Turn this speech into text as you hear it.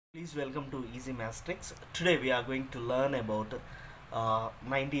Please welcome to Easy Matrix. Today we are going to learn about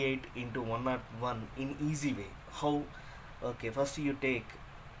 98 into 101 in easy way. How? Okay, first you take,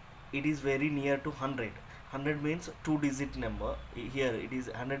 it is very near to 100. 100 means two digit number. Here it is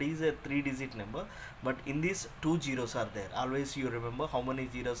 100 is a three digit number, but in this two zeros are there. Always you remember how many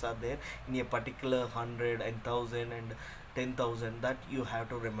zeros are there in a particular 100 and 1000 and 10,000, that you have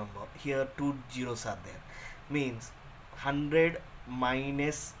to remember. Here two zeros are there. Means 100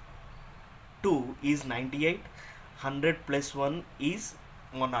 minus 2 is 98, 100 plus 1 is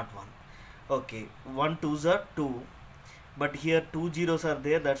 101. Okay, 1 2s are 2, but here two zeros are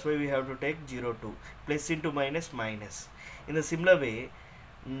there, that's why we have to take 0 2. Plus into minus minus. In a similar way,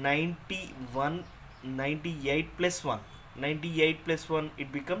 91 98 plus 1, 98 plus 1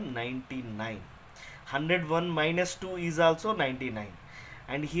 it become 99. 101 minus 2 is also 99.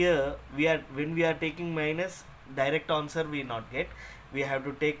 And here we are, when we are taking minus, direct answer we not get, we have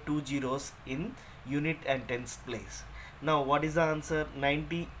to take two zeros in unit and tens place. Now what is the answer?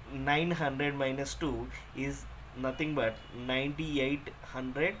 900 minus 2 is nothing but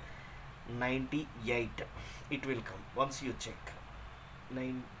 9898. It will come once you check.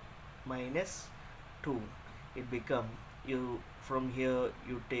 9 minus 2, it become, you from here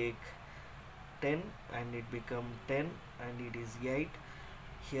you take 10 and it become 10 and it is 8.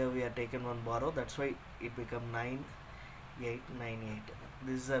 Here we are taken one borrow, that's why it become 9898.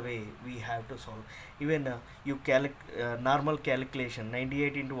 This is the way we have to solve. Even you normal calculation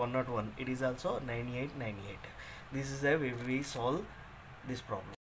 98 into 101, it is also 9898. This is the way we solve this problem.